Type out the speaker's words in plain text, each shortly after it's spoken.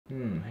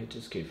I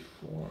just gave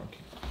 4.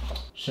 Okay.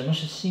 什么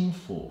是幸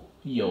福？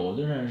有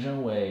的人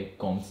认为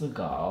工资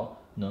高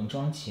能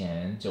赚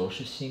钱就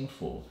是幸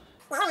福。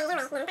有的人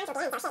认为能当主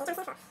编就是一种幸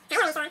福，还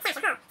有人说小时候幸福是一件东西，就是说你开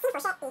奖金、你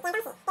开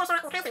盘，长大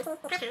了就很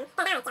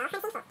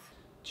幸福，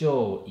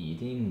就一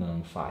定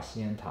能发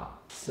现它。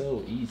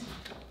So easy.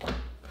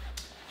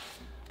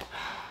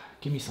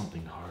 Give me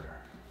something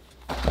harder.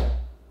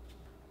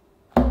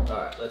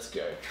 Alright, let's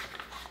go.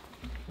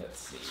 Let's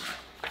see.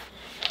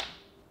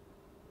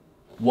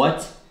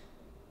 What?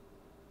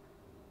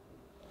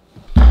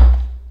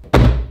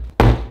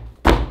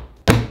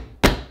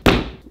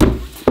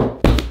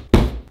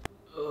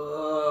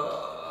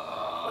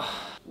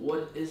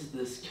 What is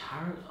this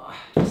character?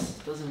 This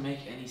doesn't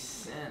make any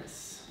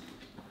sense.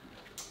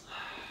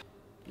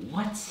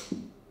 What?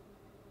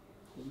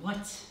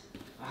 What?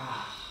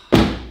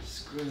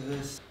 Screw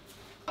this.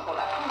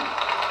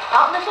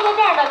 好，那说到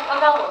这儿呢，刚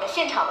刚我们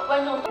现场的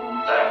观众，姐，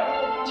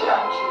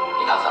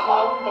你看怎么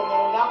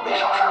了？没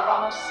少事儿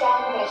吧？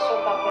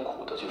苦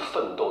苦的去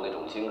奋斗那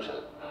种精神，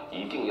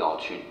一定要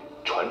去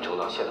传承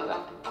到现在。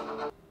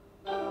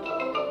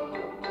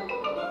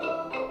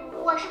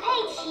我是佩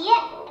奇，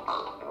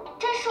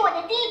这是我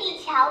的弟弟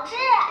乔治。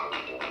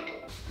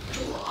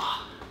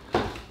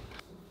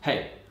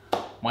Hey,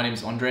 my name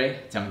is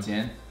Andre江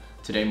健.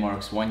 Today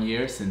marks 1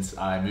 year since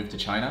I moved to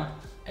China.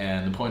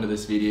 And the point of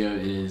this video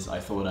is I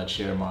thought I'd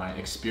share my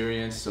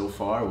experience so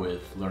far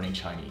with learning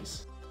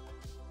Chinese.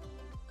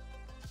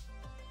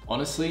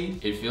 Honestly,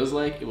 it feels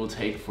like it will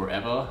take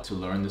forever to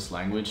learn this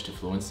language to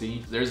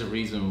fluency. There's a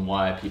reason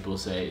why people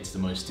say it's the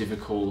most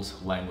difficult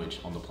language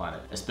on the planet,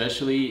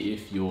 especially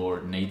if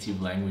your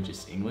native language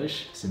is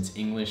English, since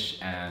English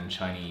and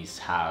Chinese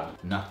have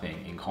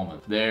nothing in common.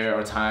 There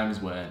are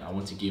times when I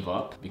want to give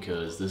up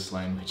because this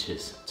language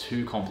is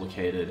too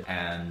complicated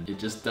and it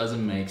just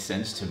doesn't make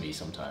sense to me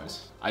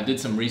sometimes. I did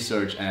some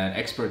research and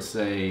experts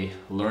say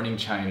learning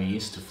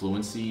Chinese to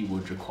fluency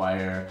would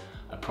require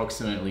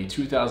approximately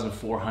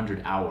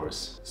 2,400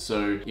 hours.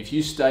 So if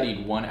you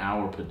studied 1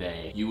 hour per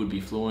day, you would be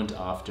fluent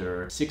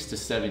after 6 to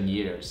 7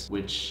 years,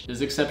 which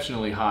is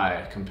exceptionally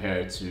high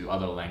compared to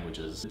other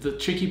languages. The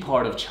tricky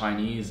part of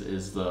Chinese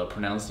is the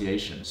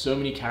pronunciation. So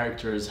many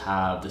characters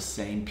have the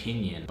same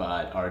pinyin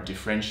but are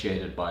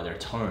differentiated by their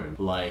tone,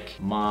 like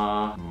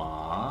ma,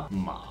 ma,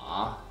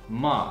 ma,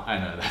 ma. I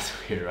know, that's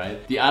weird,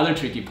 right? The other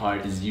tricky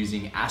part is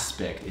using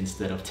aspect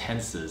instead of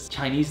tenses.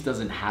 Chinese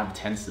doesn't have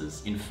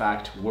tenses. In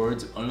fact,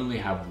 words only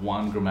have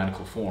one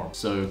grammatical form.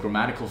 So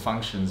grammatical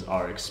functions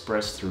are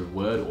expressed through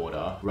word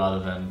order rather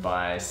than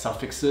by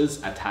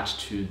suffixes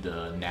attached to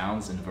the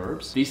nouns and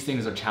verbs. These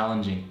things are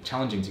challenging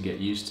to get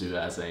used to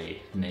as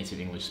a native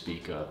English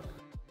speaker.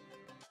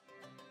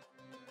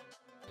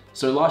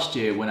 So last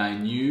year, when I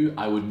knew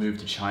I would move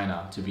to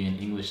China to be an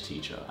English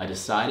teacher, I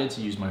decided to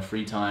use my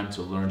free time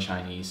to learn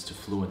Chinese to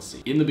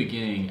fluency. In the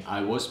beginning, I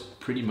was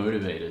pretty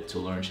motivated to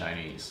learn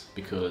Chinese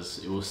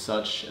because it was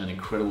such an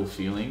incredible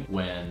feeling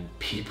when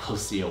people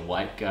see a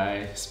white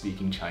guy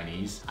speaking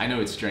Chinese. I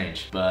know it's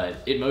strange,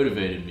 but it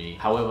motivated me.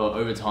 However,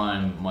 over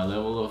time, my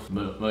level of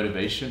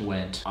motivation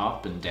went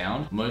up and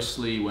down,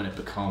 mostly when it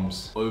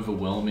becomes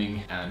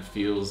overwhelming and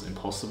feels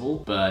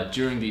impossible. But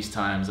during these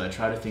times, I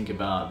try to think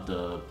about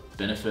the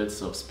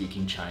benefits of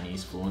speaking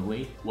Chinese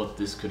fluently, what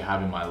this could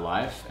have in my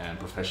life and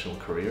professional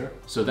career.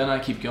 So then I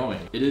keep going.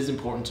 It is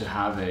important to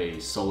have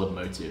a solid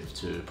motive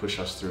to push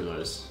us through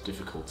those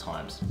difficult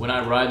times. When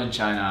I arrived in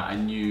China, I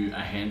knew a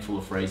handful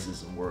of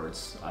phrases and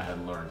words I had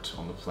learned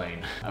on the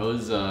plane. I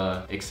was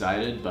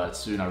excited, but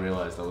soon I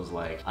realized I was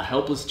like a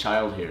helpless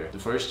child here. The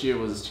first year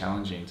was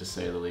challenging to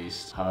say the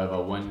least.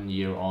 However, 1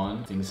 year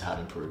on, things had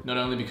improved. Not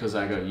only because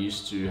I got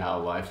used to how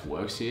life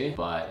works here,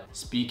 but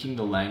speaking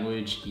the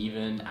language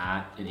even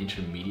at an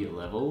intermediate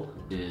level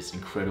is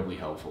incredibly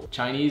helpful.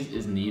 Chinese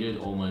is needed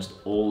almost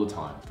all the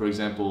time. For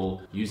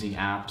example, using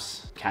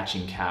apps,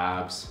 catching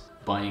cabs,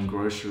 buying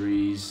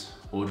groceries,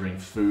 ordering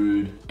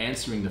food,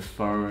 answering the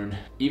phone.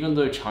 Even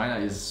though China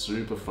is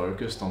super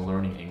focused on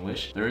learning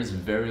English, there is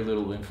very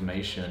little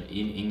information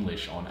in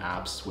English on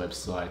apps,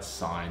 websites,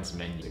 signs,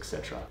 menus,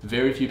 etc.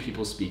 Very few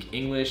people speak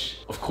English.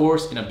 Of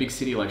course, in a big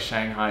city like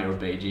Shanghai or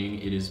Beijing,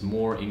 it is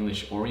more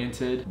English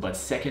oriented, but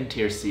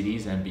second-tier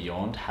cities and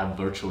beyond have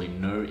virtually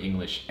no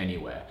English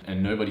anywhere,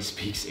 and nobody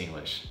speaks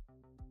English.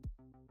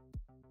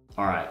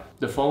 Alright,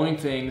 the following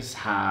things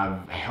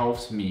have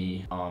helped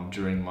me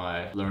during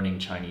my learning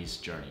Chinese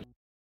journey.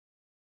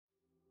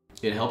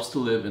 It helps to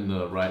live in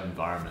the right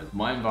environment.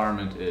 My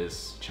environment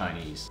is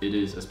Chinese. It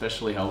is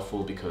especially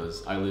helpful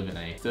because I live in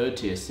a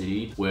third-tier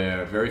city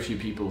where very few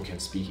people can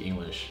speak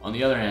English. On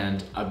the other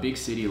hand, a big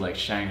city like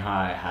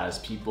Shanghai has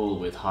people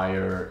with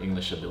higher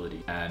English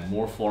ability and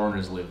more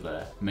foreigners live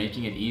there,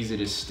 making it easy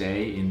to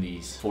stay in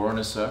these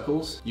foreigner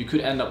circles. You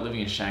could end up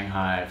living in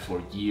Shanghai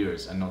for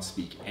years and not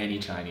speak any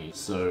Chinese.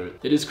 So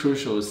it is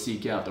crucial to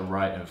seek out the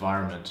right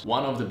environment.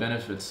 One of the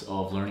benefits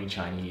of learning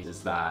Chinese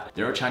is that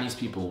there are Chinese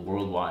people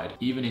worldwide.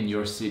 Even in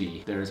your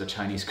city, there is a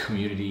Chinese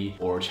community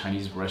or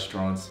Chinese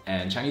restaurants,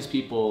 and Chinese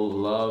people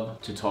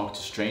love to talk to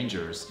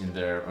strangers in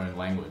their own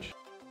language.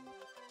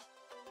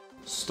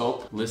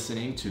 Stop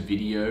listening to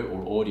video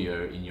or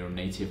audio in your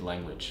native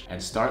language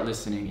and start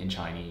listening in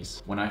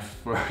Chinese. When I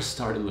first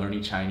started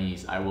learning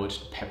Chinese, I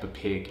watched Peppa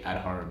Pig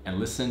at home and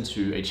listened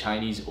to a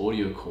Chinese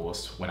audio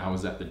course when I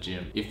was at the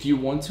gym. If you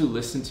want to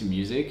listen to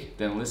music,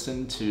 then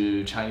listen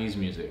to Chinese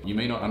music. You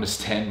may not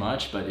understand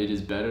much, but it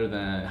is better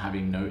than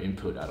having no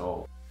input at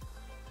all.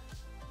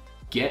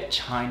 Get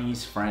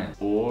Chinese friends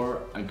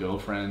or a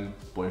girlfriend,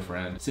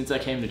 boyfriend. Since I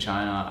came to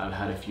China, I've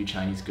had a few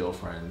Chinese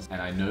girlfriends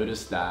and I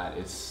noticed that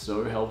it's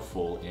so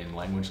helpful in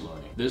language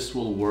learning. This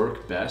will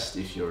work best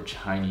if your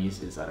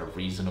Chinese is at a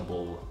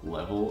reasonable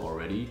level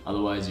already.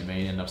 Otherwise, you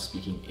may end up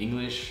speaking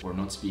English or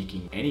not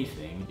speaking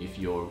anything if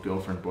your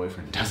girlfriend,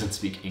 boyfriend doesn't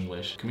speak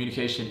English.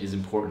 Communication is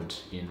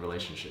important in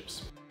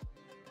relationships.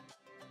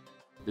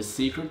 The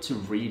secret to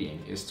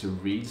reading is to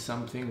read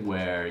something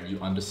where you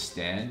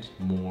understand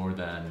more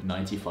than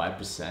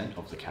 95%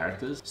 of the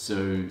characters.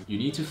 So you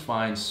need to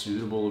find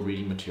suitable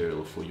reading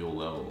material for your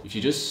level. If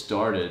you just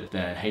started,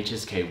 then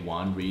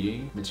HSK1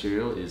 reading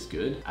material is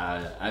good.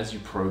 As you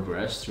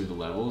progress through the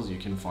levels, you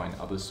can find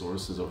other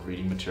sources of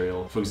reading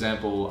material. For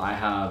example, I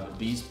have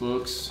these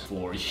books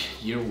for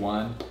year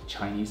 1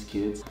 Chinese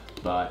kids,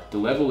 but the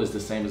level is the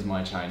same as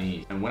my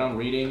Chinese. And when I'm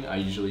reading, I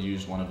usually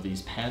use one of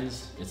these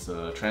pens. It's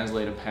a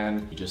translator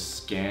pen. You just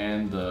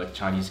scan the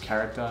Chinese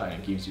character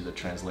and it gives you the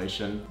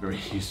translation. Very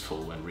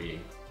useful when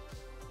reading.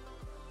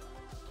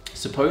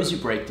 Suppose you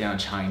break down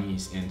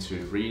Chinese into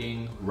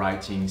reading,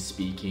 writing,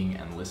 speaking,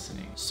 and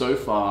listening. So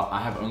far,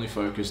 I have only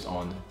focused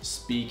on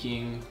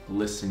speaking,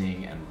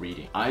 listening, and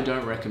reading. I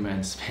don't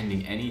recommend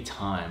spending any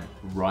time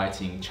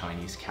writing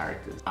Chinese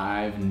characters.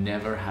 I've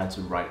never had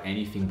to write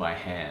anything by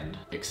hand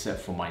except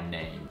for my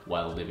name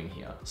while living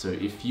here. So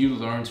if you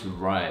learn to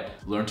write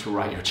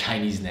your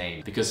Chinese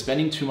name, because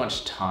spending too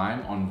much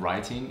time on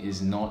writing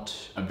is not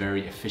a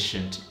very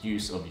efficient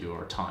use of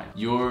your time.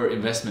 Your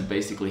investment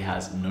basically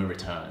has no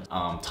return.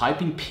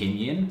 Typing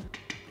pinyin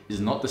is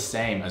not the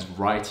same as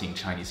writing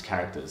Chinese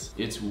characters.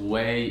 It's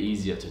way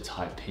easier to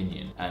type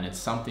pinyin, and it's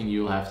something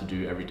you'll have to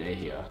do every day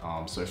here.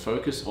 So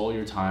focus all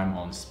your time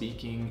on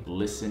speaking,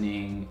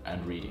 listening,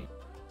 and reading.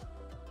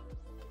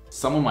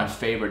 Some of my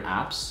favorite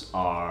apps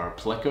are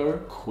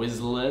Pleco,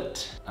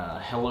 Quizlet,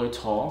 Hello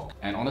Talk,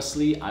 and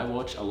honestly, I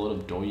watch a lot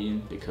of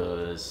Douyin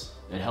because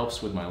it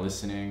helps with my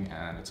listening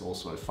and it's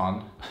also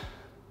fun.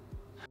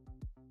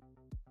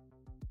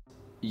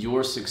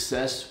 Your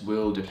success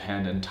will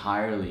depend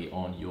entirely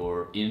on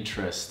your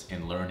interest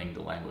in learning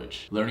the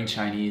language. Learning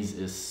Chinese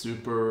is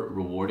super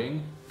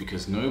rewarding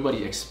because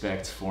nobody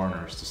expects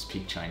foreigners to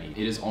speak Chinese.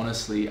 It is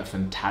honestly a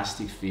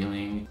fantastic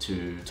feeling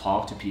to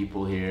talk to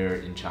people here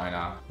in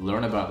China,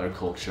 learn about their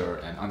culture,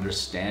 and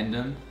understand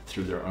them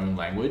through their own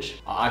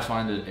language. I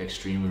find it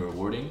extremely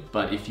rewarding,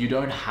 but if you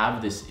don't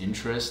have this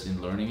interest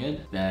in learning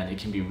it, then it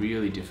can be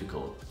really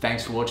difficult.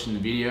 Thanks for watching the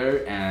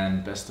video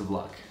and best of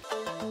luck.